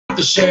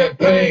The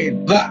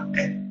champagne black.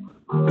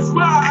 It's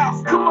my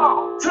house, come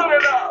on, turn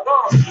it up.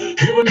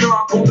 Hear a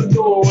knock on the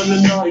door and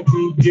the night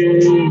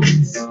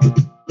begins.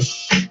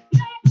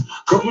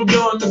 Couple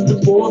done this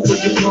before, so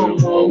you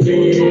come on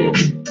in.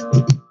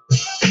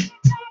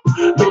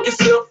 Make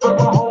yourself at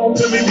my home,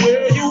 tell me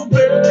where you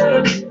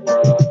been.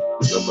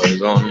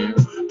 Somebody's on here.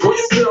 Pour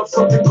yourself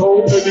something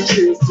cold, baby,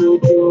 cheers to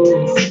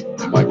this.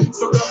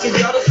 So now you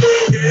gotta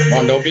stay. Come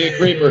on, don't be a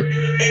creeper.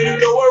 And you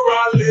know where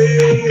I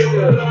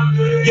live.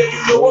 Yeah,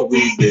 you know what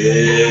we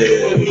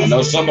did. I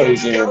know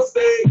somebody's here.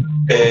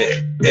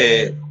 Hey,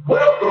 hey.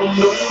 Welcome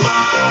to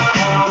my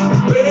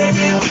house,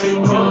 baby,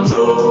 take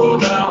control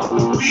now.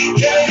 We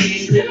can't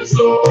even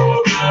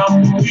slow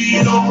down.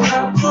 We don't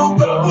have to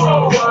go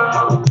a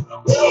while.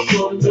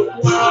 Welcome to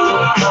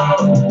my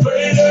house,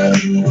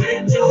 baby, you take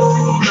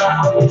control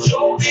now.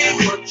 Show me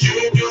what you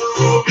do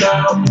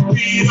now.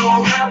 We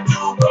don't have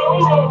to go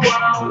a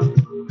while.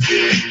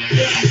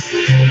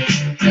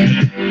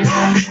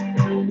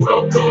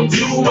 Welcome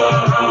to my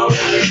house.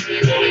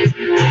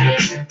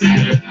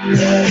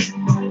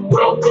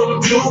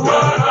 Welcome to my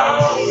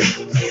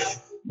house.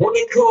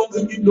 Morning comes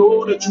and you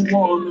know that you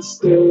wanna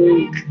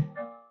stay.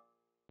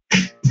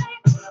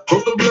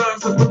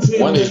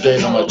 One of these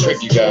days I'm gonna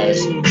trick you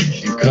guys and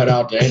cut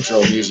out the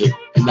intro music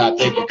and not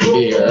think you can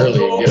be here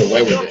early and get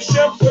away with it.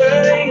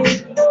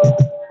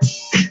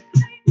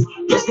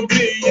 Let's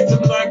continue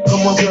tonight,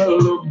 come on,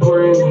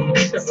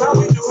 celebrate. That's how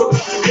we do it,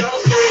 you gotta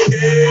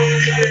stay.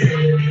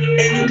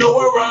 And you know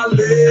where I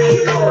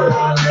live.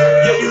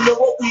 Yeah, you know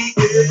what we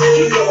did.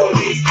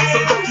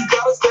 Sometimes you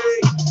gotta stay.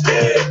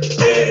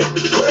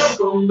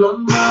 Welcome to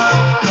my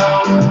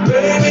house,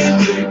 baby,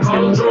 take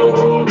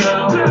control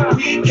now.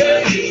 We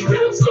can't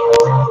even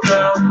slow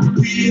down.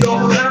 We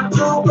don't have to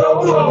go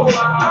a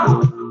while.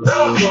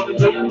 Welcome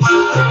to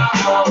my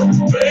house,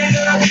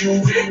 baby, you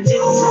take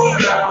control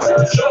now.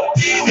 Show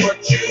me what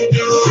you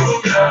do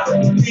now.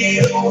 We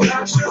don't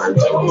have to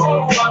go a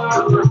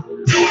while.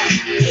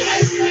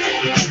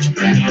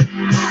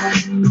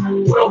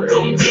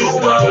 Welcome to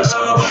my house.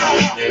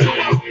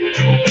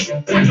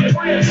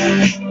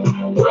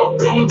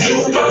 Welcome to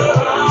my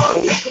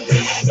house.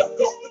 Duck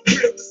off the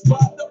crib, the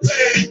spot, the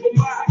bag. But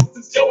my house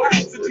is your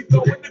house, and you go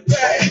in the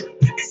bag.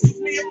 Excuse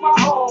me if my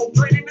home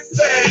draining the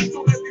sand.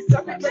 Soon as we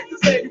separate the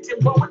sand, you can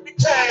roll with the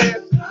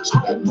cash.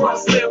 Home run,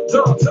 slam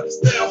dunk,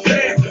 touchdown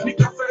pass. We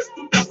got fast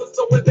through nothing,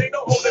 so it ain't no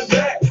holding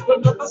back.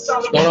 What's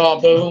going on,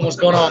 Boom? What's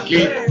going on,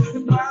 Keith?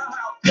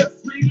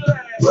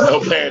 No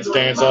pants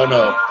dance, oh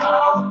no.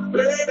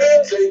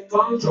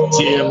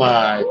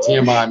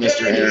 TMI,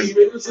 Mr. Aaron.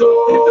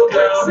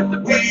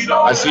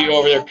 I see you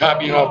over there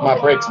copying off my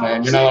breaks,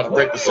 man. You're not allowed to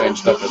break the same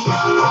stuff as me.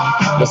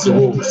 That's the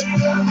rules.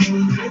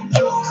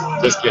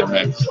 Just kidding,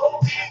 man.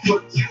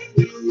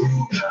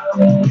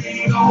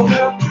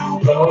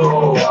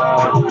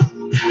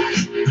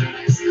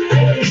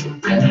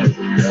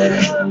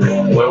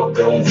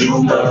 Welcome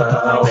to my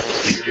house.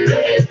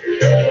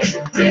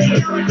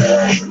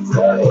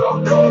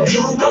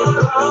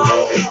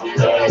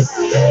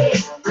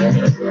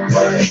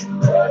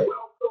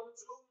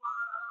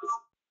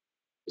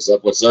 What's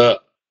up? What's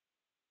up?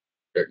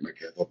 Crack my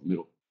cap up the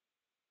middle.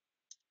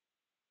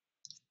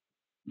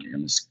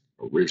 And this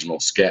original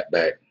scat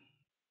back.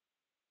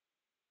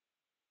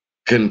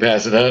 Couldn't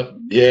pass it up?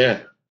 Yeah.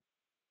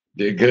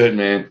 Did good,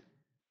 man.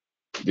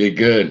 Did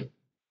good.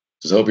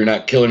 Just hope you're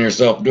not killing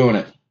yourself doing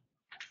it.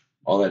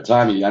 All that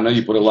time. I know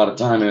you put a lot of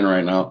time in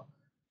right now.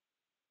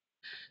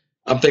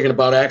 I'm thinking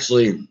about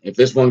actually, if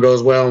this one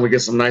goes well and we get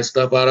some nice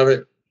stuff out of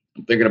it,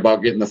 I'm thinking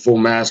about getting the full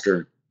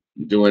master,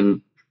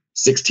 doing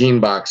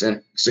 16 box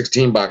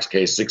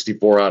case,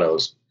 64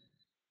 autos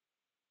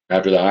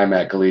after the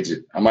iMac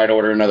Collegiate. I might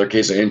order another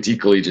case of NT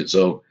Collegiate.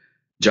 So,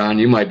 John,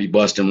 you might be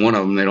busting one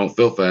of them. They don't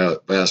fill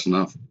fast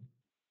enough.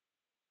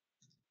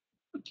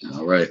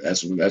 All right,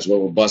 that's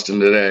what we're busting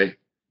today.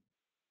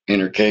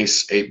 Inner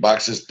case, 8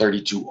 boxes,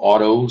 32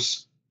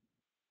 autos.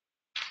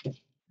 I'm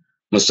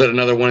gonna set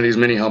another one of these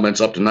mini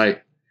helmets up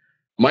tonight.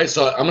 I'm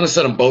gonna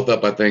set them both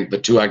up. I think the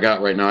 2 I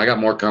got right now. I got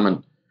more coming.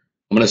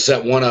 I'm gonna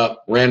set one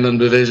up, random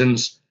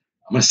divisions.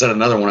 I'm gonna set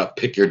another one up,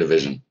 pick your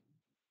division.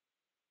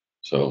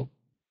 So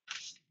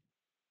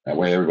that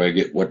way everybody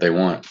get what they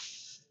want.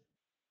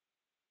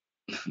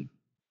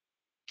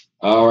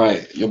 All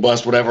right, you'll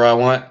bust whatever I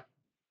want.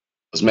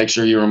 Let's make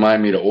sure you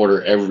remind me to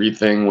order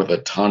everything with a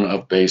ton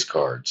of base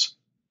cards.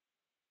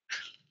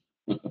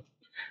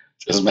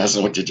 Just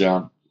messing with you,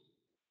 John.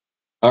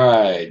 All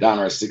right,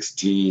 Donruss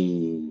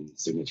 16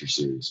 Signature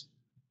Series.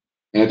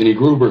 Anthony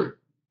Gruber.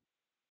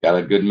 Got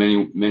a good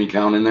mini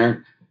count in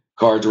there.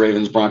 Cards,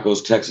 Ravens,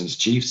 Broncos, Texans,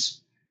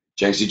 Chiefs.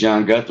 Janksy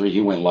John Guthrie, he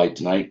went light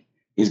tonight.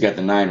 He's got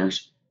the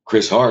Niners.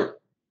 Chris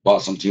Hart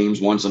bought some teams,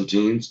 won some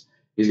teams.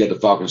 He's got the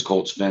Falcons,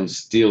 Colts, Fins,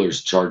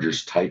 Steelers,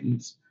 Chargers,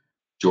 Titans.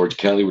 George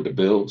Kelly with the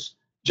Bills.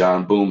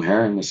 John Boom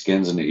Herring, the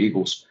Skins, and the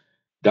Eagles.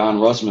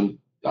 Donruss.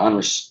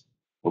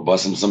 We're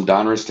busting some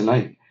Donruss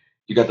tonight.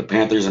 You got the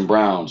Panthers and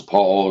Browns.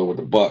 Paul Oler with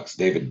the Bucks.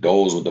 David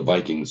Doles with the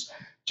Vikings.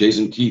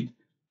 Jason Keith,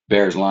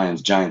 Bears,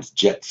 Lions, Giants,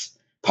 Jets.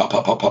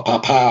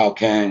 Pow,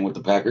 Kang with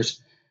the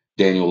Packers.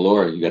 Daniel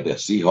Laura, you got the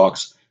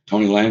Seahawks.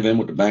 Tony Langvin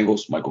with the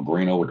Bengals. Michael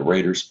Greeno with the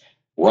Raiders.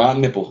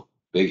 Ron Nipple,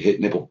 big hit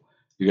Nipple.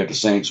 You got the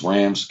Saints,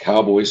 Rams,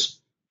 Cowboys.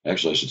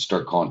 Actually, I should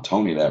start calling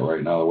Tony that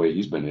right now, the way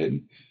he's been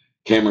hitting.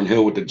 Cameron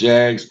Hill with the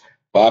Jags.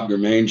 Bob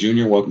Germain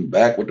Jr., welcome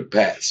back with the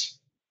Pats.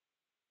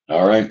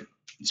 All right,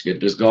 let's get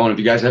this going. If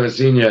you guys haven't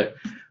seen yet,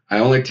 I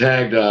only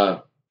tagged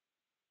the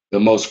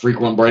most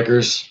frequent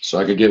breakers so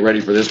I could get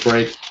ready for this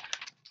break.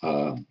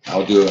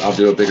 I'll do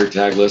a bigger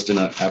tag list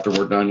after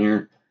we're done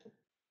here.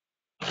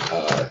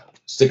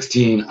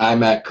 16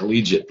 iMac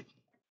Collegiate.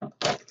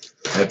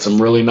 Had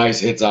some really nice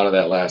hits out of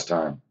that last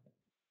time.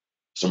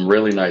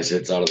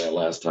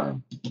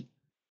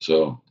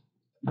 So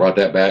brought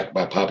that back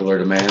by popular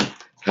demand.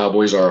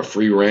 Cowboys are a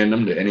free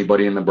random to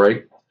anybody in the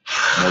break.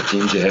 The more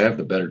teams you have,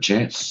 the better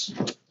chance.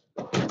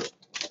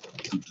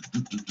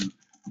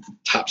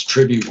 Topps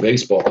Tribute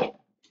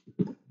Baseball.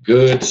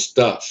 Good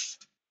stuff.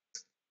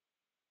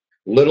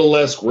 Little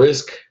less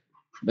risk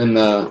than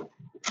the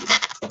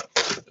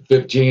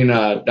 15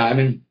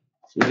 Diamond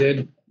we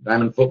did.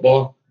 Diamond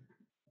football.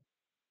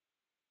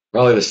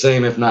 Probably the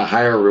same, if not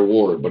higher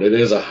reward, but it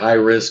is a high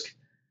risk,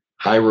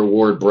 high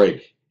reward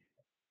break.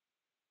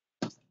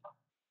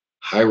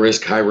 High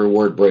risk, high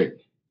reward break.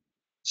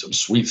 Some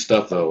sweet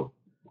stuff though.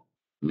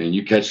 I mean,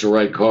 you catch the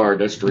right card,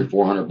 that's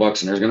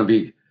 $300-400, and there's going to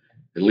be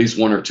at least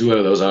one or two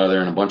of those out of there,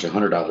 and a bunch of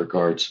 $100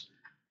 cards.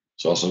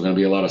 It's also going to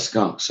be a lot of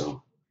skunk.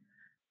 So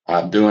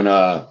I'm doing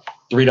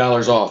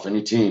 $3 off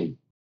any team.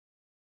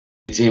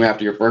 Any team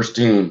after your first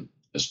team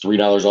is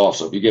 $3 off.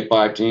 So if you get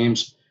 5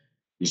 teams,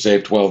 you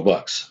save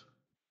 $12.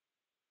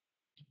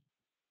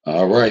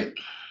 All right.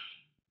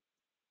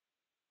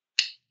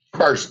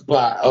 First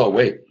box. Oh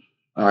wait,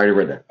 I already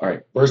read that. All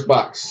right, first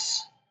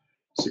box.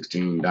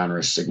 16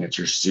 Donruss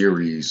Signature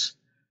Series.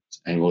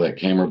 Let's angle that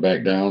camera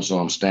back down so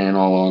I'm staying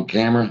all on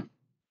camera.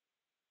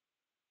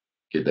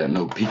 Get that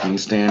no peeking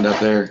stand up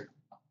there.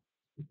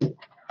 Do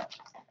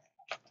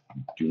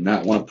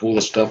not want to pull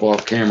the stuff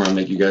off camera and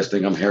make you guys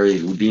think I'm Harry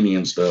Houdini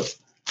and stuff.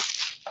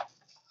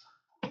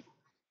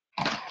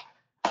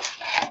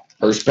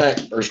 First pack,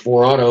 first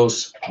 4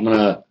 autos. I'm going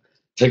to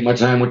take my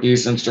time with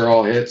these since they're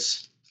all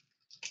hits.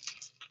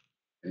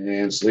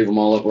 And sleeve them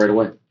all up right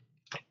away.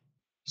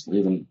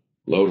 Sleeve them,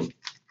 load them.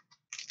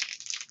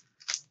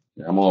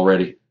 Yeah, I'm all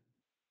ready.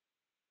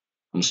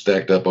 I'm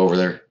stacked up over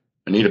there.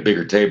 I need a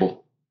bigger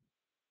table.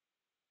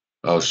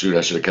 Oh, shoot,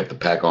 I should have kept the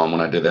pack on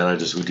when I did that. I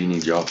just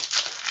Houdini'd y'all.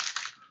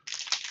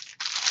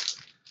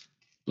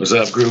 What's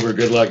up, Groover?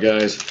 Good luck,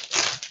 guys.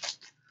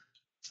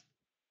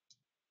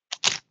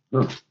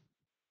 Huh.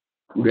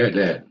 Who got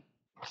that?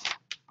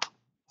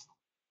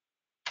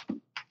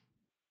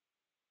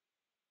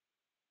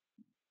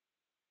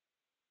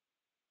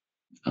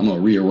 I'm going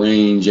to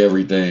rearrange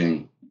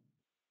everything.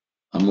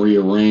 I'm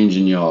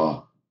rearranging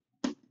y'all.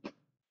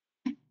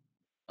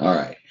 All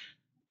right.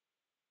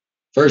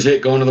 First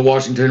hit going to the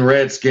Washington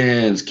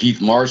Redskins,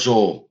 Keith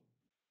Marshall.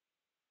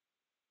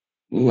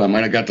 Ooh, I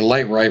might have got the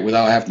light right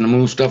without having to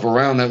move stuff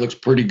around. That looks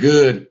pretty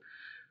good.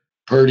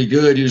 Pretty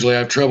good. Usually I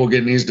have trouble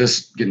getting these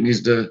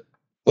to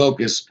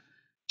focus.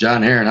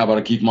 John Heron, how about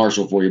a Keith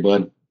Marshall for you,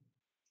 bud?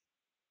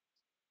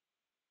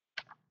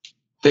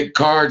 Thick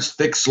cards,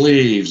 thick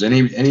sleeves.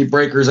 Any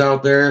breakers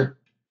out there?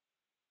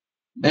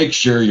 Make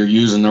sure you're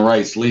using the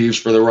right sleeves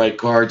for the right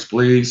cards,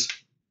 please.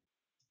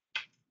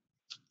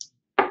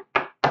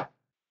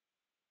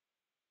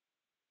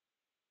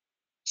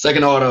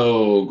 Second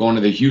auto going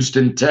to the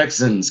Houston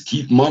Texans,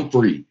 Keith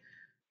Mumphrey.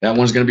 That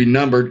one's going to be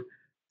numbered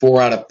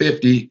 4 out of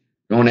 50.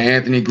 Going to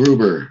Anthony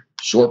Gruber,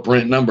 short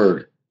print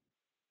numbered.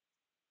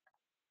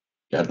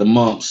 Got the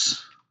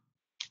mumps.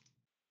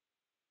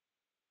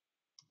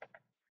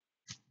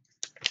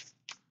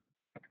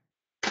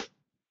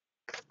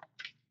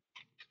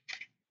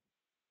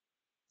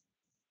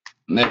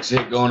 Next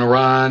hit going to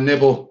Ron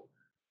Nibble.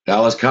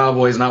 Dallas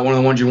Cowboys, not one of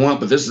the ones you want,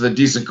 but this is a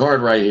decent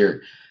card right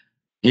here.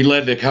 He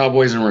led the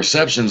Cowboys in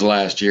receptions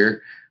last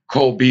year.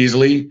 Cole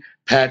Beasley,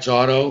 patch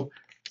auto,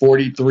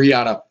 43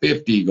 out of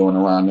 50 going to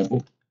Ron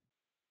Nibble.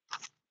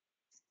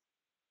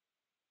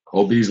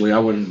 Cole Beasley,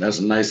 that's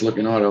a nice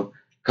looking auto.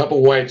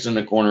 Couple whites in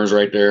the corners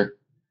right there.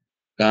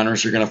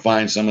 Donruss, you're going to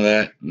find some of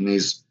that in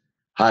these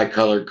high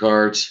colored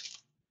cards.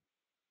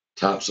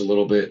 Top's a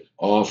little bit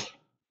off.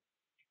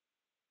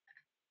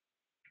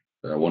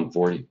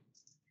 140.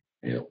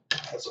 Yep,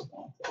 that's a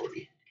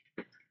 140.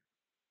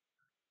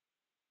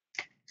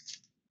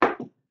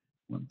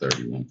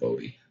 130,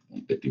 140,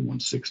 150,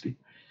 160.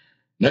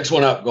 Next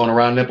one up, going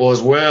around Nipple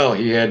as well.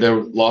 He had the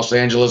Los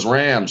Angeles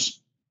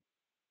Rams.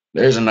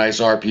 There's a nice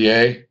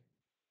RPA.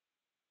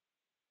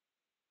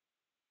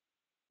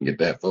 Get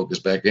that focus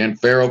back in.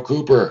 Farrell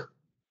Cooper,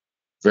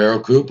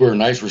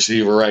 nice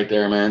receiver right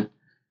there, man.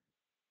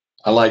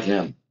 I like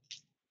him.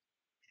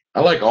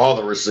 I like all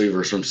the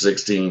receivers from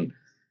 16.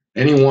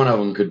 Any one of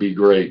them could be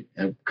great,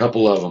 and a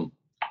couple of them.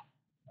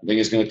 I think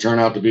it's going to turn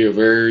out to be a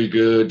very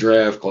good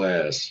draft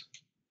class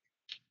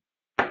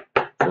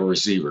for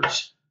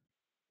receivers.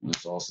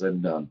 That's all said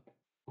and done.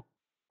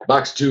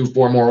 Box 2,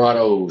 4 more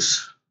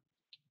autos.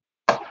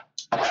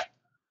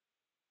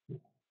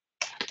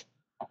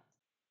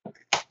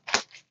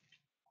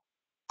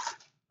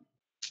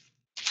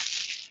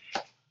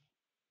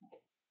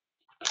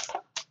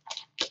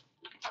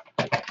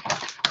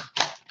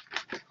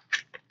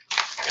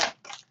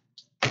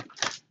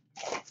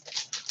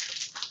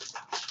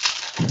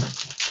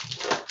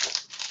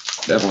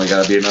 Definitely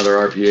got to be another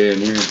RPA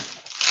in here.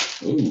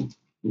 Ooh,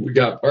 who we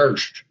got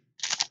first?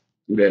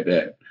 Who got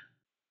that?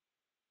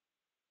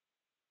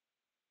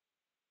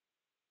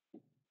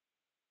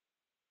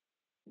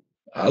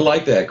 I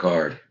like that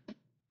card.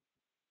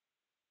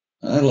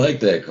 I like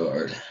that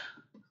card.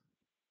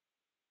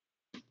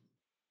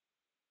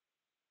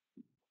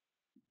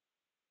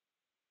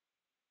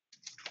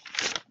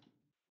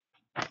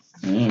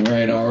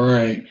 All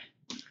right.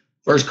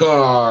 First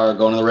card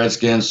going to the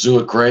Redskins,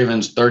 Suet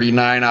Cravens,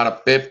 39 out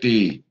of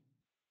 50.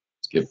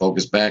 Let's get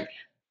focused back.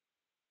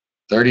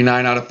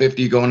 39 out of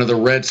 50 going to the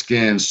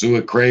Redskins,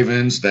 Suet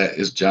Cravens. That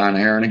is John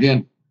Heron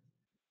again.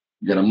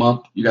 You got a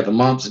mump, you got the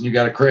mumps, and you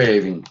got a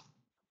craving.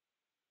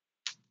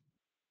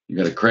 You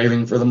got a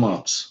craving for the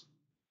mumps.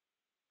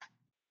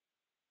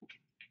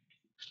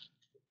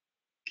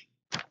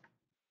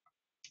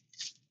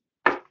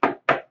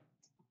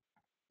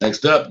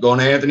 Next up, going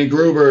to Anthony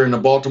Gruber and the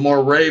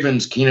Baltimore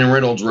Ravens, Keenan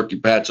Reynolds, rookie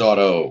patch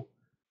auto.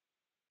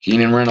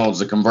 Keenan Reynolds,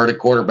 the converted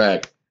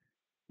quarterback.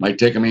 Might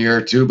take him a year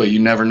or two, but you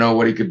never know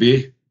what he could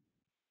be.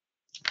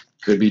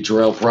 Could be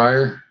Terrell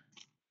Pryor.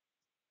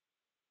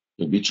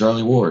 Could be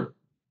Charlie Ward.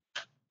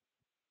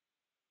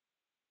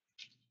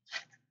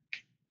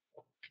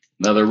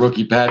 Another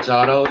rookie patch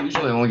auto.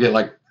 Usually only get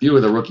like a few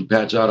of the rookie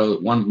patch auto.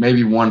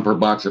 Maybe one per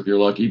box if you're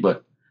lucky,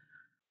 but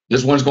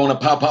this one's going to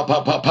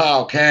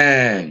Pow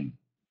Kang.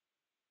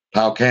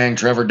 Pow Kang,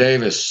 Trevor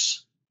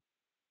Davis.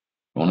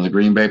 One of the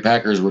Green Bay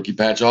Packers, rookie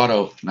patch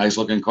auto. Nice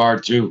looking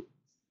card, too.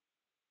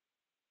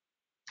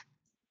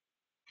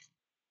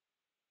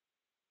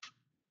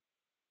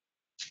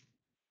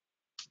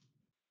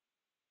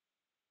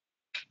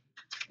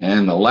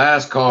 And the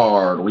last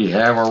card, we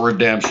have a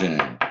redemption.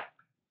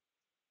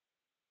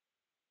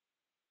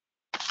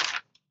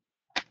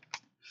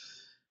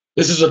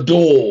 This is a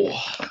dual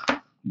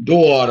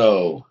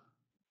auto.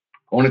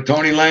 Going to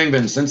Tony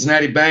Langdon,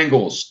 Cincinnati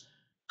Bengals.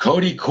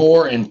 Cody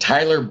Core and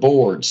Tyler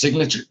Boyd,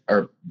 signature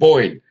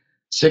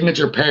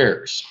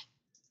pairs.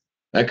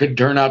 That could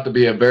turn out to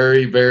be a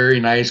very, very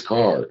nice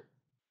card.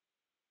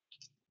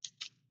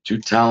 Two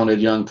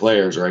talented young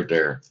players right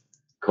there.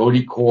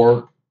 Cody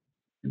Core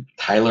and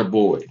Tyler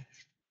Boyd.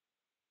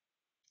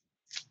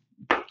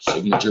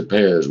 Signature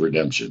pairs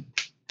redemption.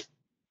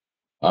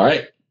 All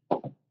right.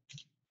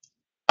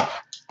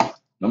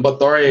 Number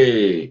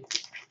 3.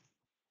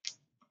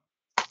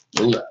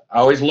 I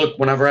always look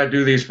whenever I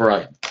do these for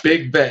a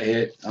big vet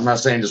hit. I'm not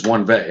saying just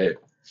one vet hit.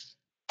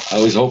 I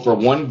always hope for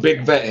one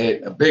big vet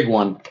hit, a big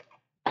one,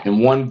 and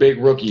one big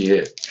rookie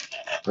hit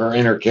per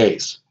inner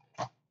case.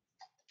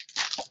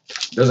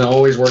 Doesn't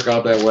always work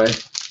out that way,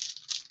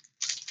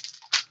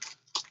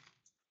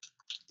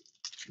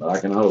 but I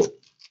can hope.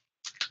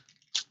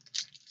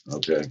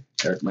 Okay,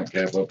 Eric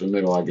Metcalf up the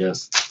middle, I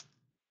guess.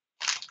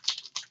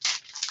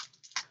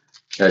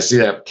 Guys, see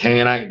that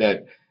tan?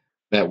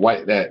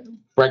 That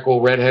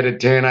freckle redheaded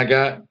tan I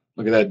got?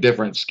 Look at that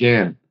different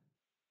skin.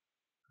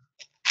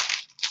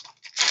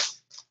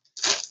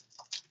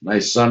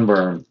 Nice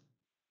sunburn.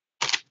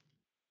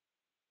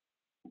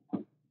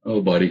 Oh,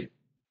 buddy.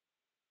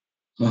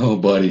 Oh,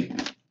 buddy.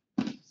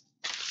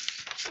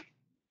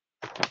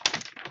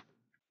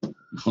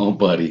 Oh,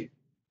 buddy.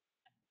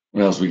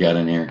 What else we got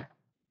in here?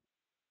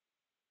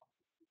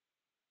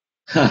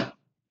 Huh.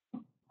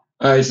 All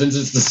right, since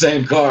it's the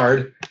same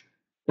card,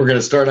 we're going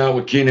to start out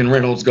with Keenan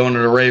Reynolds going to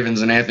the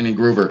Ravens and Anthony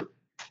Gruber.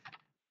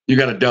 You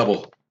got a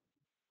double.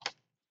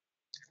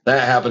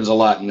 That happens a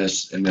lot in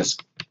this.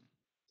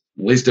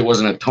 At least it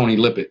wasn't a Tony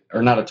Lippett,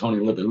 or not a Tony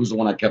Lippett. Who's the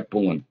one I kept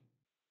pulling?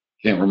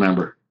 Can't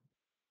remember.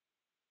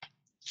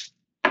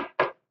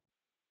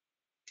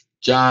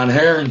 John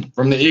Heron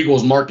from the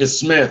Eagles, Marcus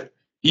Smith,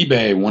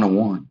 eBay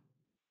 101.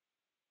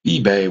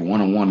 eBay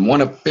 101,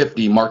 1 of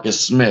 50, Marcus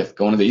Smith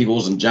going to the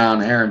Eagles and John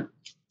Heron.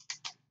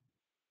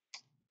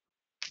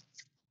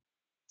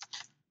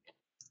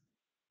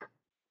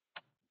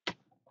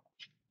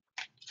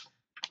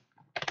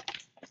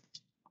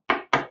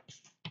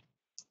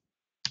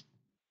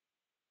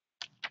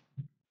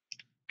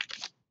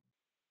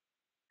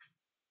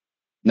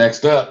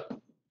 Next up,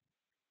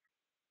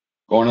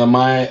 going to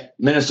my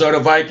Minnesota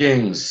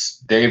Vikings,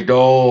 Dave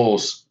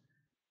Doles.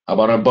 How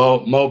about a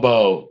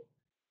Mobo? I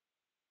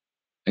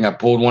think I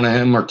pulled one of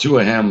him or two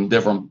of him,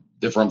 different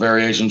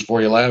variations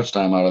for you last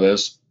time out of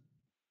this,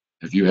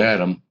 if you had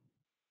them.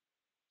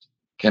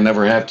 Can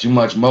never have too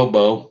much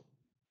Mobo.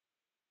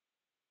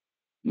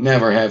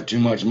 Never have too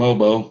much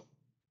Mobo.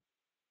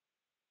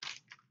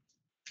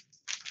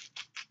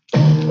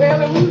 Well,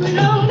 we're moving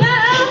on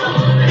now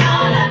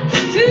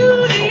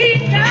to the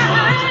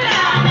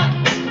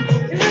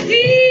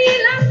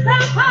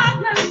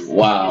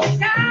wow.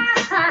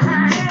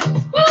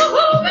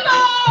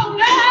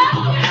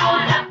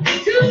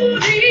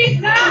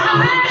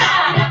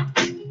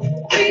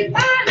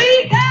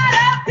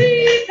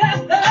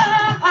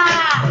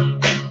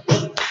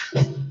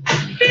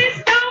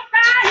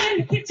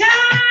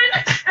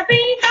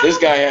 This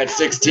guy had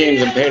 6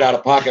 teams and paid out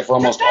of pocket for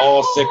almost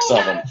all 6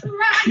 of them.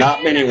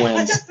 Not many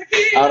wins.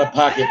 Out of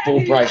pocket,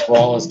 full price for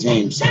all his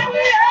teams.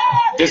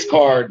 This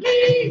card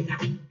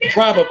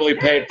probably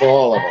paid for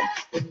all of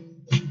them.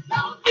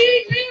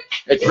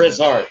 Hey, Chris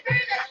Hart.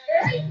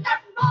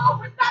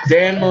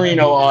 Dan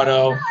Marino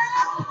auto,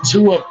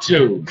 2 of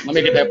 2. Let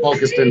me get that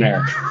focused in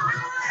there.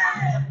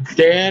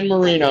 Dan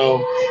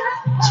Marino,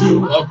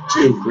 2 of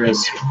 2,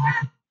 Chris.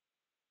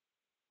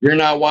 You're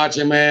not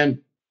watching,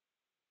 man?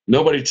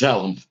 Nobody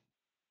tell him.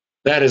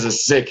 That is a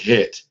sick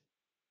hit.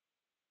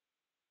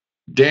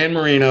 Dan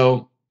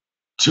Marino,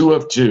 2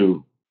 of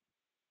 2,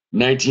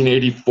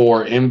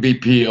 1984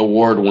 MVP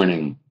award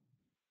winning.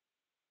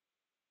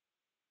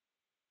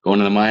 Going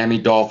to the Miami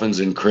Dolphins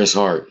and Chris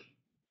Hart.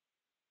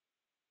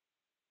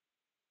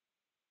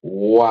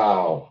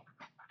 Wow.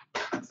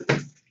 I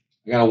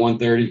got a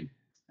 130.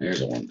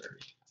 There's a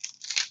 130.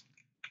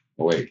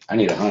 Oh, wait, I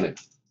need 100.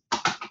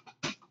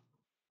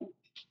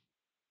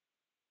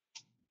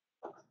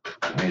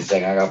 Wait a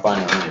second, I gotta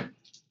find 100.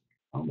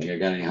 I don't think I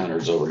got any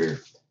hundreds over here.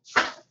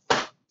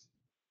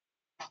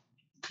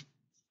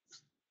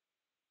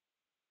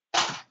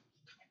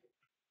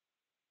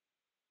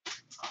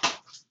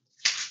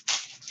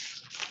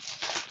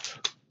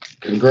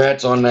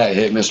 Congrats on that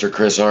hit, Mr.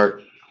 Chris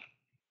Hart.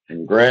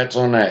 Congrats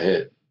on that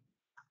hit.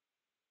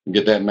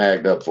 Get that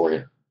magged up for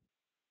you.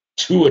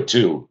 2 of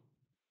 2.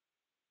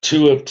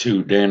 2 of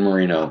 2, Dan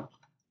Marino.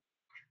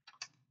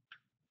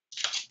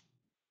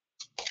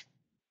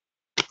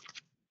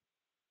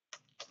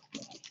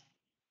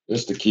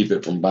 Just to keep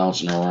it from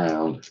bouncing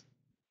around.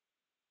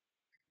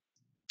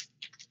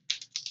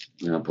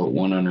 I'm going to put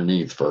one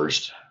underneath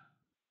first.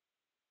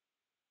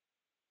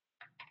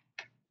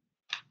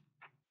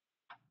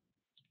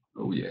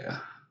 Oh, yeah.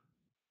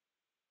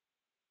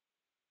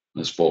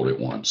 Let's fold it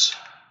once.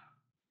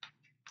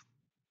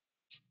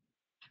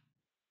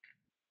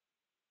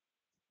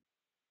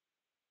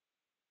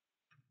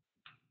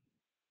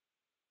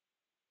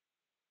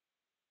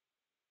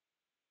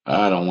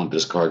 I don't want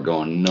this card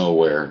going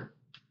nowhere.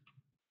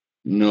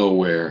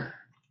 Nowhere.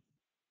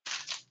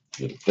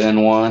 Get a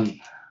thin one.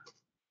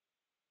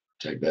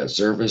 Take that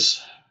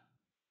surface.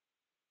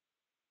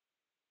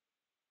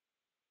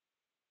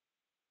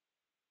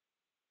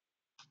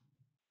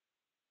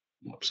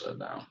 Upside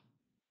down.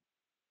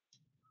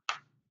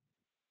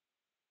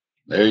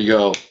 There you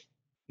go.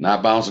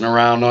 Not bouncing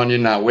around on you,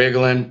 not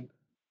wiggling.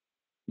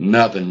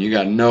 Nothing. You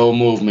got no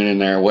movement in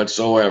there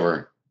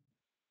whatsoever.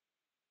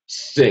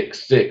 Sick,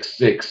 sick,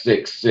 sick,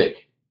 sick,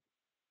 sick.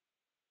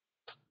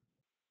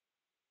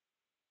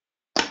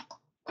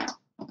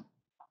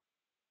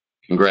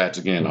 Congrats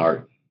again,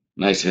 Hart.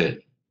 Nice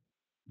hit.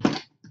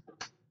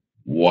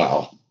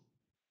 Wow.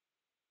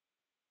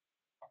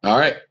 All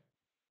right.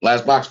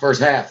 Last box,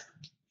 first half.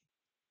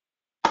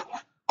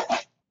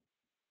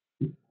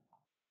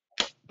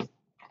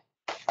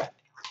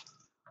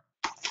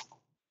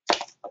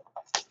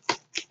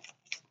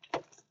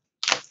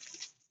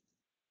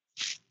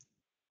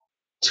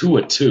 Two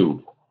of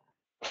 2.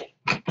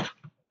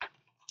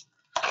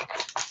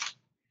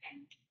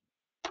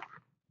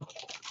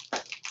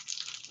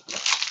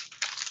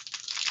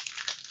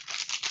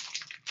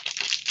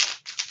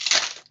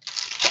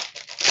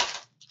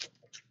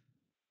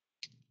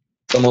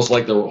 It's almost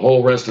like the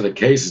whole rest of the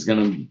case is going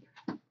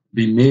to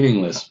be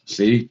meaningless.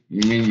 See?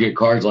 You mean you get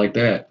cards like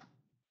that.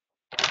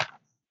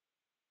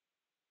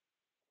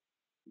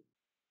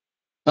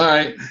 All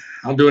right.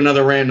 I'll do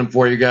another random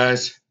for you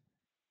guys.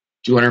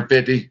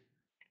 250.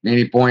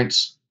 80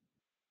 points.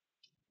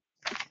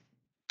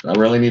 Do I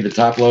really need to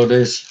top load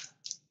this?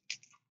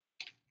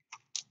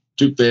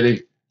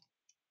 250.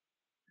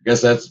 I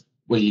guess that's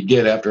what you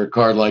get after a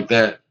card like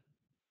that.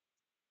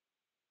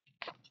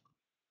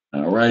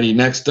 All righty.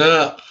 Next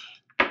up,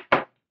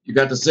 you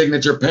got the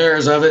signature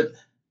pairs of it.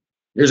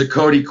 Here's a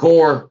Cody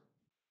Core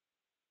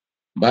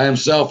by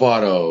himself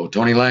auto,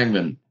 Tony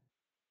Langman.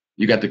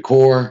 You got the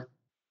Core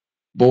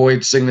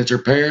Boyd signature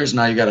pairs.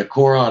 Now you got a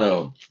Core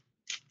auto.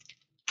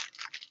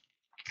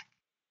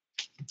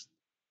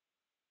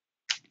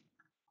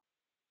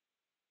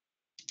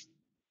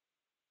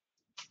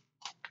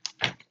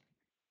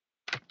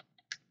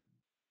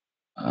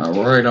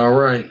 All right, all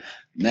right.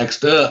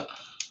 Next up,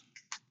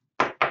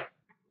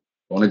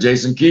 going to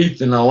Jason Keith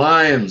and the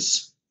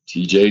Lions.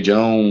 TJ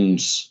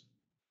Jones.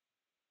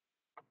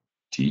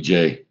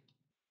 TJ.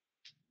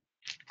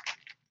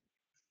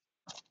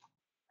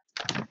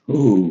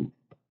 Ooh,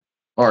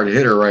 hard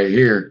hitter right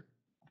here.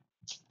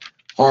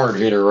 Hard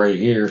hitter right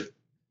here.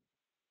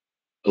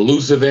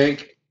 Elusive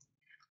Ink.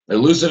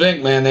 Elusive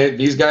Ink, man,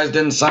 these guys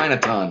didn't sign a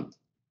ton.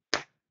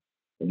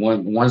 The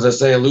ones that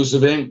say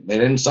Elusive Ink, they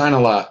didn't sign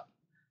a lot.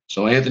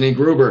 So Anthony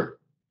Gruber,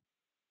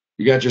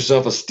 you got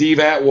yourself a Steve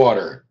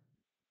Atwater.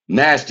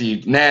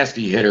 Nasty,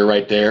 nasty hitter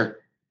right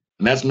there.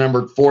 And that's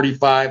numbered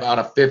 45 out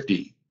of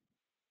 50.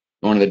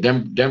 Going to the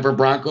Denver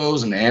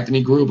Broncos and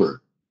Anthony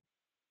Gruber.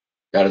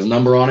 Got his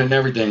number on it and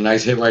everything.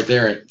 Nice hit right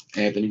there,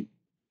 Anthony.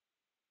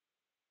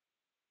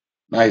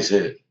 Nice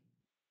hit.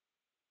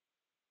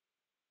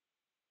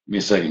 Give me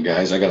a second,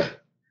 guys. I got to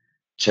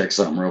check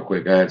something real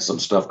quick. I had some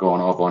stuff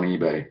going off on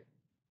eBay.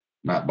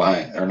 Not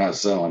buying or not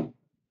selling.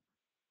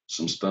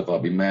 Some stuff I'll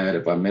be mad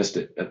if I missed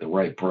it at the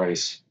right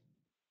price.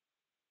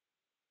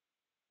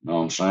 Know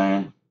what I'm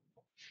saying?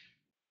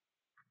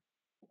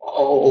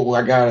 Oh,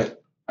 I got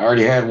it. I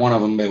already had one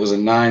of them. It was a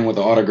 9 with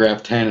an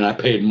autograph 10, and I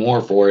paid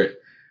more for it.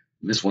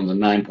 This one's a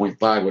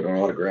 9.5 with an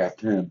autograph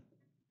 10.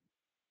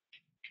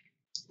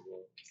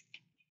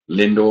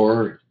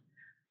 Lindor,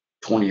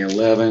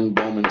 2011,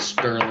 Bowman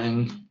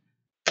Sterling,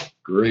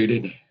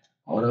 graded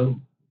auto,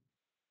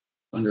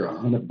 under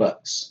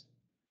 $100.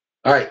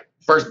 All right,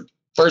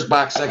 first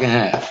box, second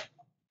half.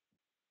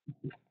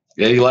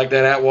 Yeah, you like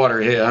that Atwater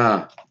hit,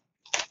 huh?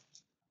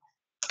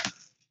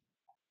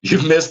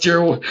 You've missed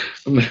your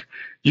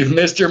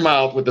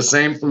mouth with the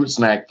same fruit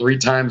snack 3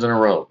 times in a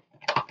row.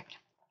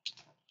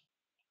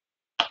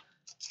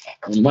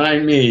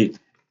 Remind me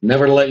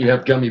never to let you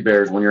have gummy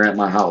bears when you're at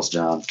my house,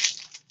 John.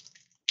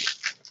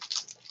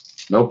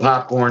 No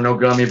popcorn, no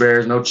gummy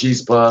bears, no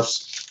cheese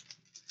puffs.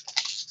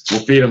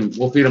 We'll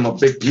feed him a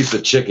big piece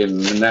of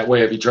chicken, and that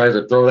way, if he tries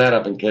to throw that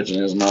up and catch it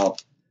in his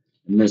mouth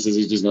and misses,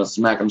 he's just gonna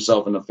smack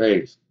himself in the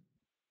face.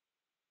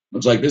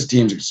 Looks like this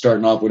team's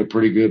starting off with a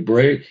pretty good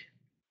break.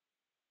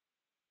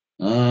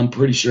 I'm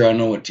pretty sure I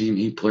know what team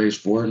he plays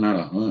for.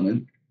 Not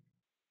 100.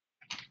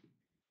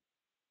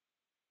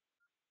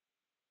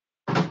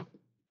 All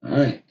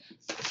right.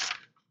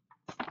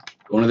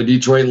 Going to the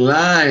Detroit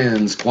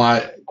Lions,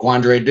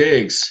 Quandre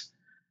Diggs.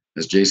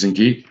 That's Jason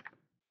Keith.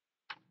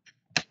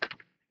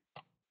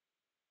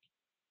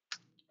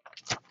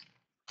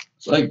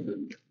 It's like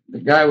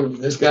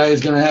this guy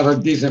is going to have a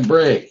decent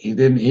break. He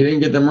didn't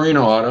get the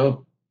Marino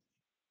auto.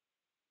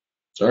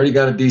 He's already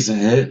got a decent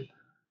hit.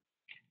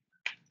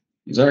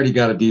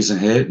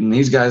 And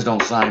these guys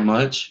don't sign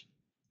much.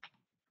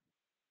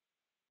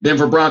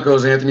 Denver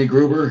Broncos, Anthony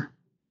Gruber,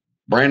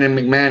 Brandon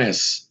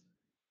McManus.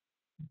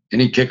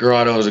 Any kicker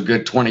auto is a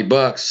good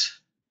 $20.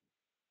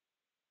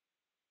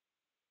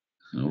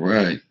 All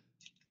right.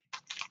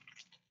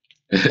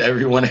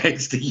 Everyone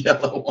hates the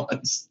yellow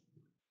ones.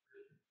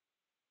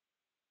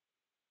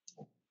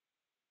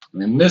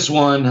 And this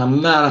one,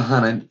 I'm not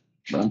 100,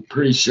 but I'm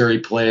pretty sure he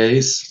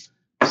plays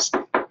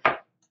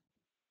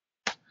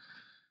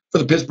for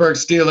the Pittsburgh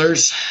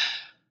Steelers.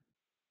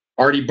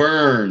 Artie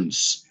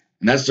Burns.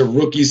 And that's the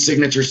Rookie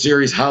Signature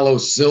Series Hollow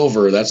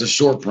Silver. That's a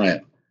short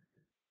print. I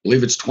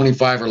believe it's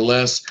 25 or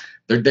less.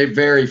 They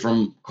vary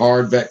from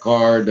vet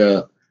card.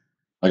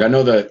 Like I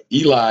know the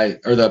Eli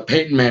or the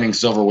Peyton Manning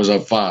Silver was a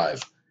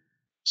 5.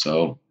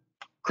 So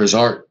Chris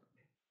Hart.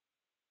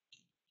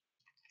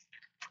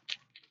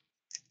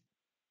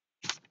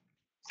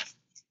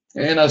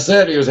 And I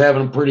said he was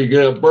having a pretty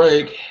good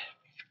break.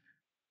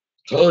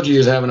 Told you he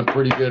was having a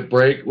pretty good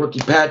break. Rookie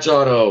patch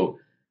auto.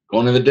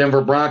 Going to the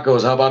Denver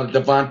Broncos. How about a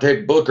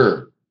Devontae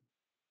Booker?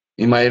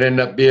 He might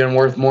end up being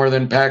worth more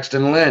than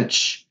Paxton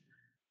Lynch.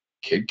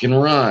 Kid can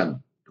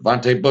run.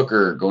 Devontae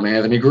Booker. Going to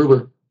Anthony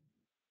Gruber.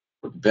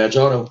 Rookie patch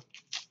auto.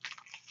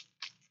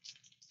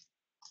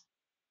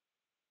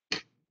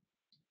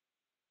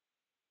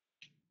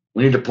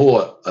 We need to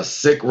pull a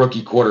sick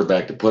rookie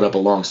quarterback to put up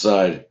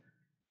alongside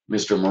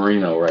Mr.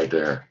 Marino right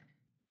there.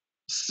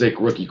 Sick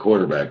rookie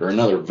quarterback or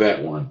another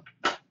vet one.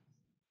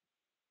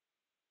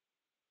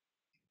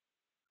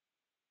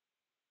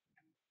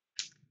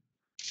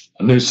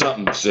 I knew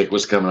something sick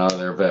was coming out of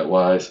there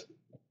vet-wise.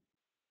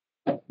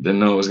 Didn't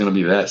know it was going to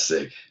be that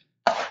sick.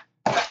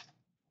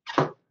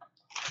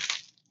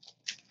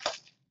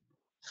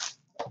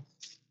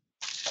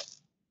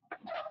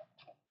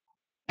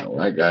 All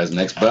right, guys,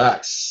 next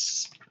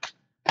box.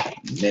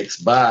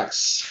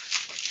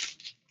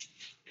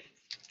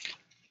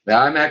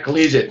 Now, I'm at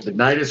Collegiate. The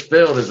night is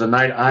filled is the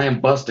night I am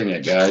busting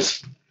it,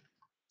 guys.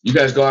 You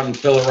guys go out and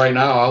fill it right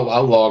now.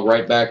 I'll log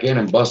right back in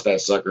and bust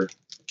that sucker.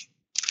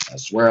 I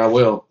swear I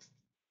will.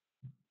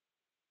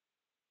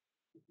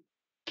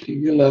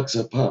 Your luck's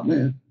a pop,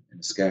 man. In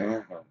the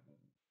sky.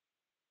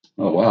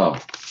 Oh, wow.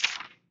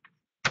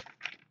 I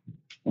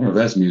wonder if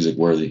that's music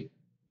worthy.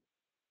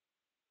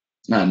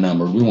 It's not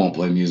numbered. We won't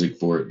play music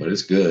for it, but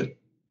it's good.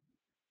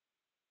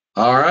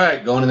 All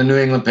right, going to the New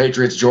England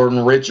Patriots,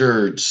 Jordan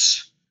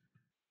Richards.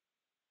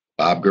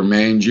 Bob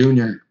Germain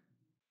Jr.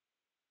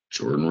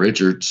 Jordan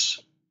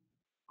Richards.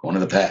 Going to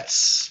the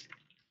Pats.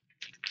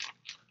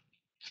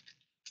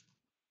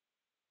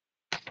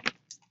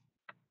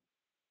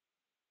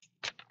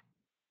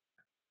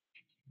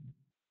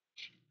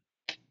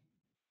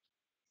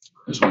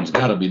 This one's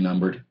got to be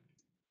numbered.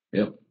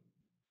 Yep.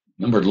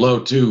 Numbered low,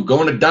 too.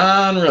 Going to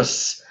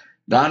Donruss.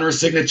 Donruss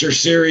Signature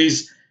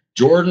Series.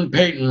 Jordan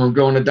Payton. We're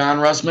going to Don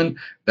Russman.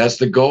 That's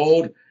the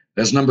gold.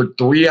 That's number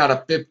 3 out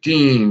of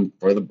 15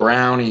 for the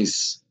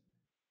Brownies.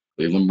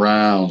 Cleveland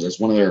Browns. That's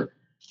one of their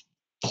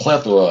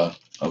plethora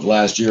of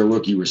last year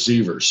rookie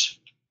receivers.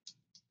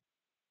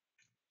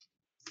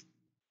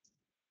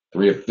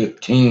 3 of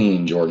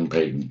 15, Jordan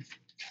Payton.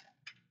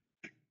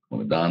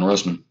 Going to Don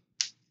Russman.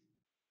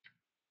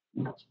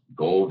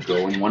 Gold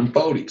going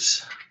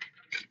 140s.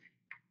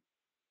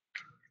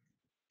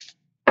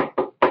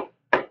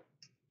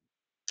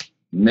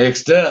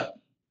 Next up,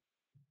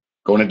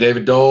 going to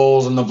David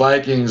Doles and the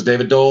Vikings.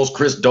 David Doles,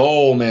 Chris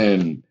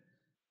Dolman.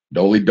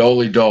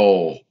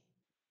 Dole.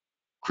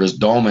 Chris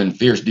Dolman,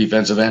 fierce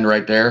defensive end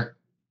right there.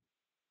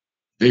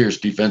 Fierce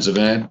defensive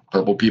end,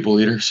 Purple People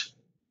Eaters,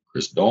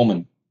 Chris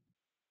Dolman.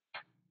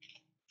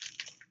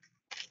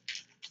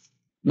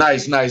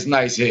 Nice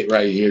hit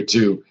right here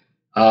too.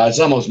 It's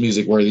almost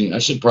music worthy. I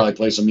should probably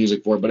play some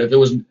music for it, but if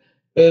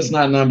it's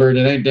not numbered,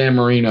 it ain't Dan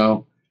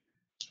Marino.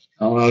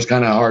 I don't know. It's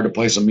kind of hard to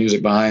play some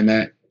music behind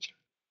that.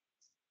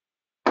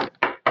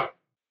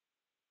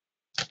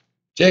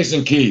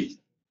 Jason Keith,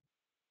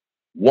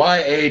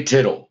 Y.A.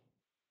 Tittle,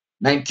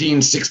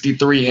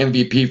 1963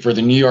 MVP for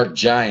the New York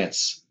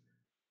Giants.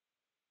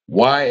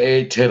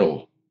 Y.A.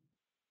 Tittle.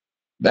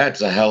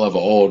 That's a hell of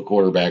an old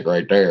quarterback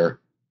right there.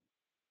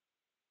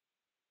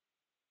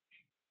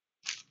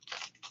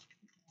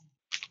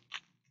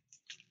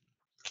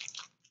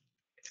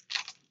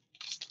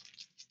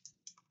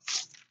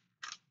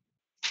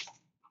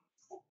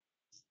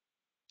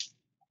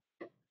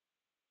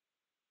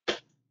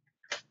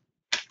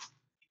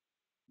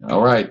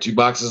 All right, 2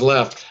 boxes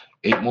left.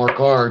 8 more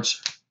cards.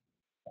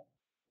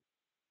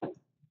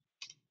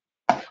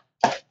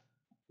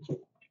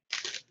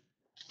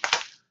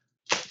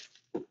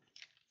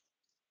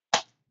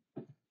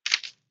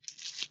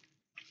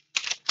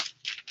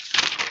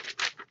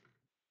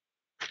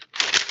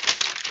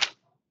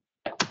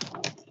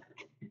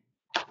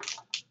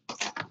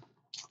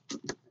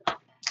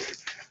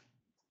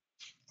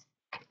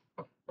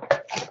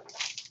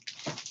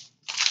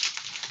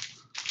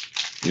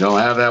 You don't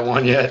have that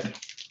one yet?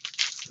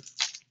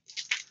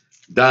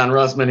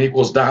 Donruss man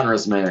equals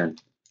Donruss man.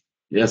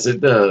 Yes,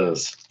 it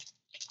does.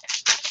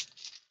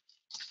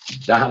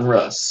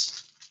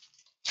 Donruss.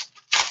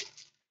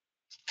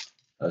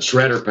 A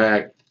shredder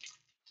pack.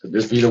 Could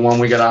this be the one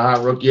we got a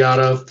hot rookie out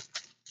of?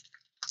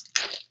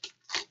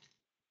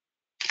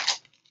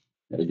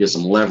 Got to get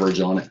some leverage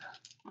on it.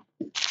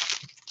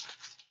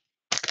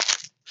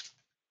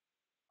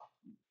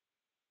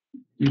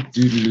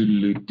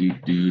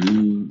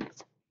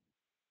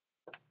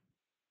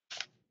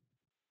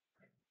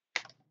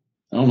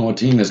 I don't know what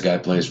team this guy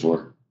plays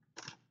for.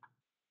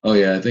 Oh,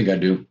 yeah, I think I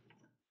do.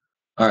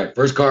 All right,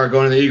 first card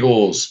going to the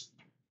Eagles.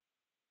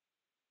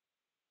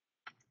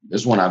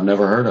 This one I've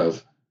never heard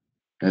of.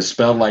 It's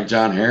spelled like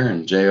John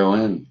Heron,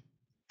 Jon.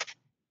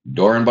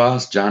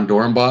 Dorenbos, John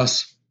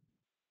Dorenbos.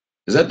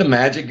 Is that the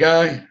Magic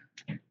guy?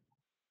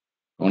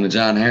 Going to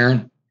John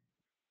Heron.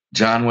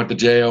 John with the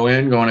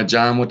Jon, going to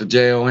John with the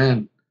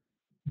Jon.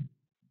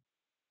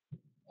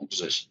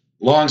 Position.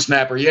 Long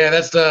snapper. Yeah,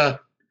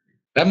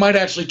 that might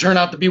actually turn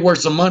out to be worth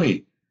some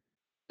money.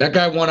 That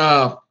guy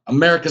won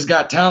America's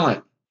Got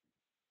Talent.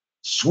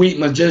 Sweet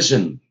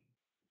magician.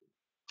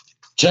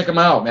 Check him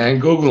out, man.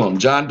 Google him.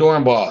 John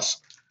Dorenbos.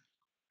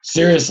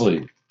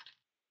 Seriously.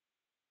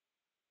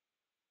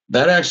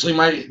 That actually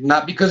might,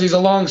 not because he's a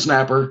long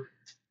snapper.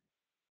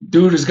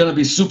 Dude is going to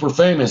be super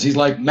famous. He's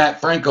like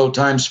Matt Franco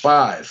times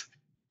 5.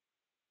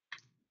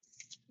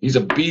 He's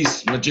a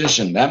beast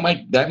magician. That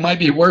might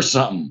be worth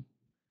something.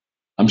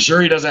 I'm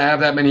sure he doesn't have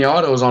that many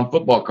autos on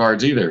football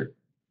cards either.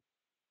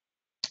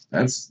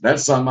 That's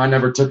something I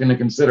never took into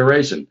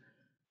consideration.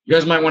 You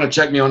guys might want to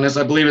check me on this.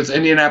 I believe it's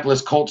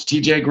Indianapolis Colts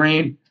TJ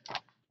Green.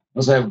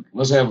 Let's have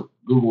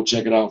Google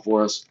check it out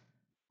for us.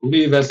 I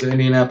believe that's the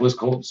Indianapolis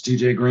Colts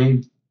TJ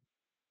Green.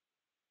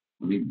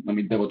 Let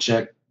me double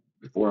check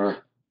before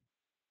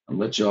I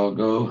let y'all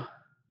go.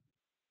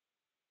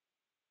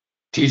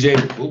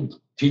 TJ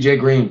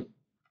Green.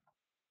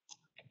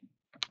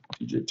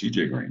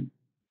 TJ Green.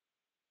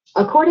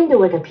 According to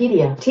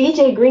Wikipedia,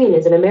 TJ Green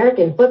is an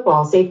American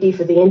football safety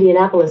for the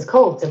Indianapolis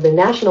Colts of the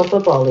National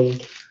Football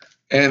League.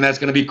 And that's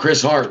going to be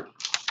Chris Hart.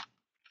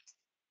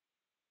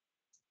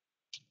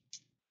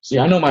 See,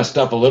 I know my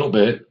stuff a little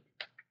bit.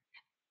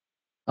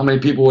 How many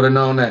people would have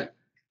known that?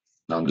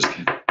 No, I'm just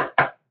kidding.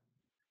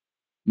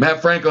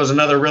 Matt Franco is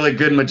another really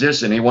good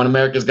magician. He won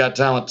America's Got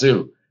Talent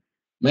too.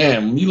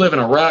 Man, you live in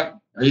a rock,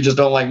 or you just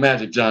don't like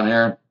magic, John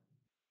Heron.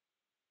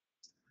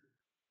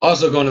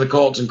 Also going to the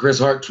Colts and Chris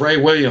Hart, Trey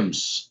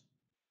Williams.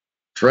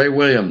 Trey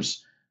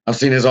Williams. I've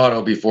seen his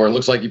auto before. It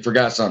looks like he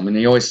forgot something, and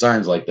he always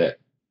signs like that.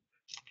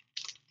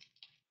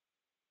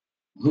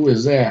 Who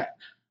is that?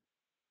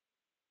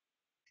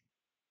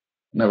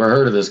 Never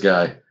heard of this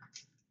guy.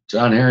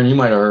 John Heron, you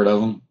might have heard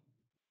of him.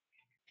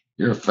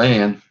 You're a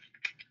fan.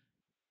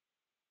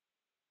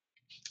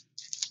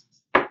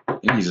 I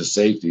think he's a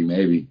safety,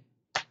 maybe.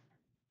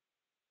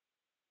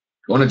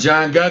 Going to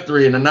John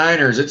Guthrie in the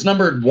Niners. It's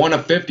numbered 1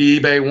 of 50,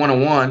 eBay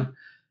 101.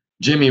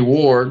 Jimmy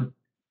Ward.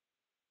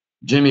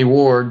 Jimmy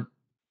Ward.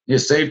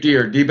 His safety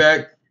or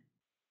D-back?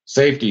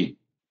 Safety.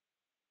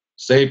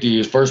 Safety.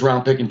 His first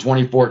round pick in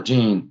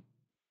 2014.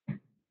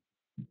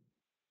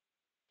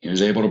 He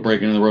was able to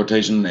break into the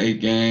rotation in 8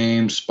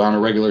 games, found a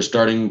regular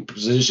starting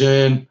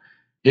position.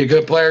 He a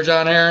good player,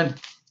 John Heron?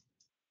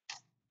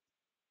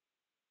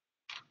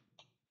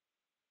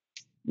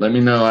 Let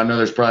me know. I know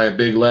there's probably a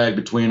big lag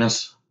between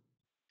us.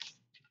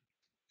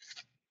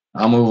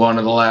 I'll move on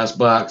to the last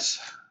box.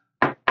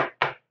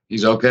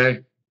 He's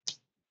okay.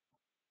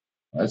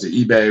 That's an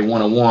eBay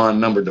 101,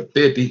 numbered to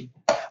 50.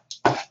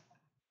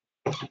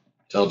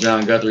 Tell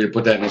John Guthrie to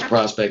put that in his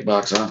prospect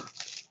box, huh?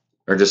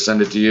 Or just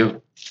send it to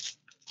you.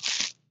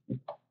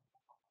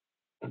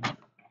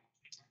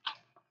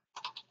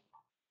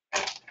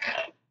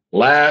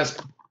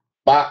 Last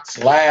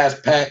box,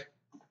 last pack.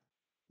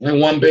 And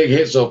one big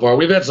hit so far.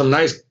 We've had some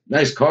nice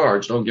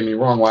cards. Don't get me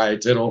wrong.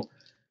 Wyatt Tittle,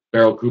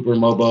 Farrell Cooper,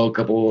 Mobo, a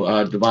couple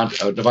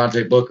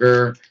Devontae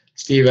Booker,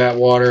 Steve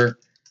Atwater.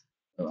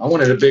 I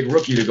wanted a big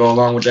rookie to go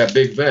along with that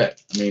big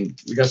vet. I mean,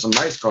 we got some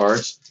nice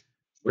cards.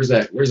 Where's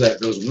that?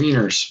 Those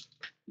wieners.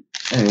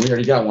 Man, we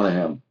already got one of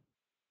him.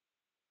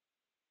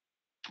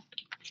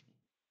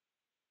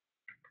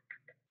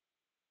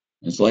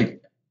 It's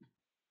like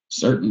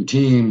certain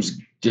teams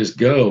just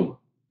go.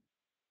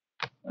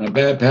 A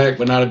bad pack,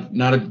 but not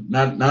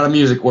a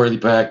music worthy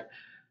pack.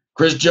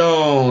 Chris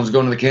Jones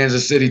going to the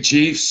Kansas City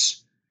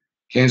Chiefs.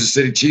 Kansas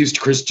City Chiefs,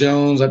 Chris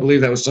Jones. I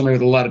believe that was somebody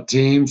with a lot of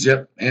teams.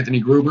 Yep,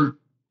 Anthony Gruber.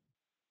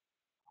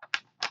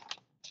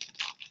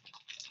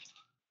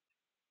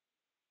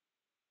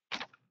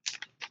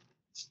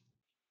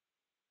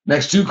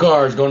 Next two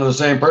cards going to the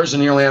same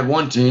person. He only had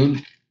one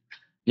team.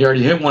 He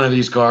already hit one of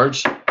these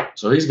cards,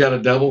 so he's got a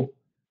double.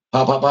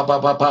 Pow, pow, pow,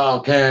 pow, pow, pow,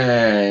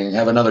 Kang.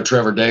 Have another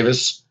Trevor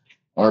Davis,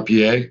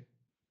 RPA.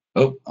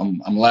 Oh,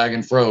 I'm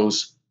lagging,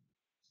 froze.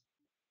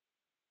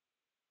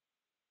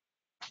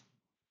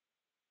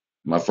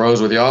 Am I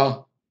froze with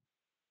y'all?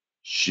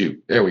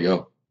 Shoot, there we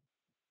go.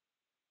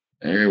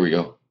 There we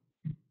go.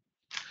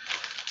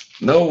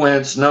 No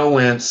Wentz, no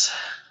Wentz.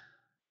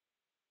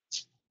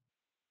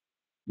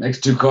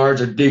 Next two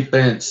cards are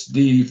defense,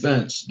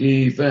 defense,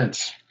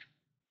 defense.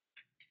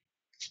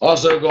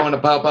 Also going to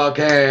Pow Pow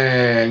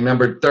Kang,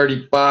 number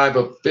 35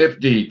 of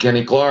 50,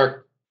 Kenny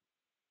Clark.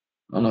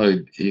 I don't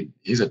know,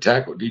 he's a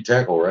tackle,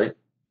 D-tackle, right?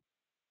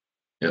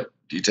 Yep,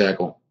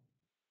 D-tackle.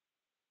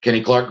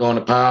 Kenny Clark going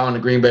to Pow and the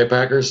Green Bay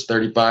Packers,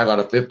 35 out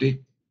of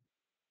 50.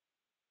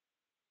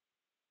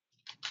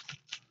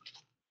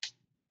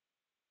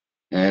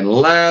 And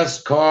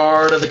last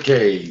card of the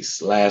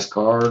case, last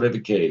card of the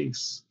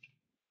case.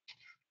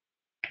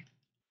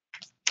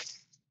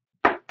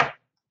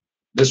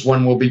 This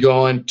one will be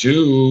going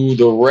to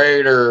the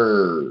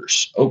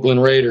Raiders,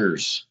 Oakland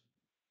Raiders.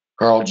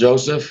 Carl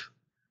Joseph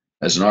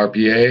as an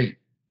RPA,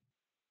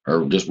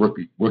 or just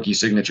rookie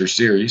signature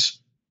series.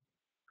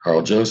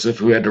 Carl Joseph,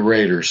 who had the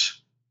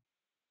Raiders.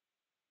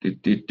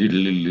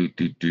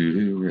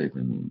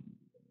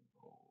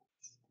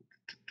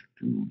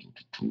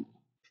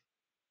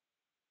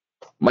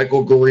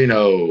 Michael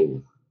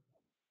Garino.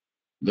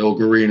 Bill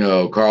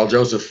Garino. Carl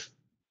Joseph.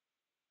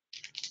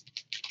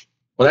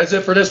 Well, that's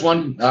it for this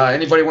one.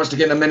 Anybody wants to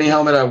get in a mini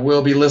helmet, I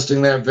will be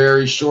listing that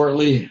very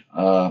shortly.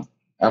 As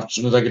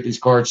soon as I get these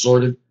cards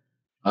sorted.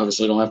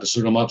 Obviously, I don't have to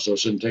suit them up, so it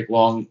shouldn't take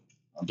long.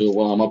 I'll do it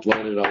while I'm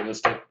uploaded. I'll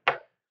list it.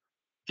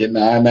 Getting the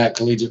IMAC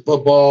Collegiate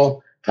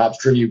Football, Topps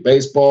Tribute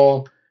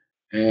Baseball,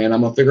 and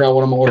I'm going to figure out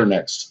what I'm going to order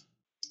next.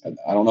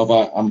 I don't know if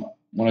I'm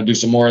want to do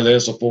some more of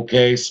this, a full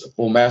case, a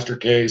full master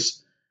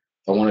case.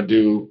 If I want to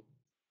do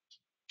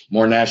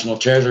more National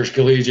Treasures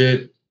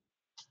Collegiate. If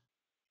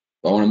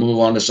I want to move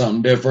on to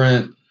something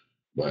different.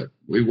 But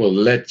we will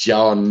let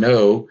y'all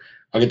know.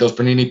 I'll get those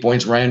Panini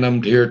points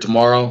randomed here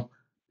tomorrow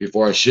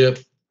before I ship.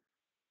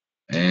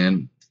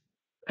 And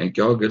thank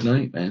y'all. Good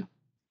night, man.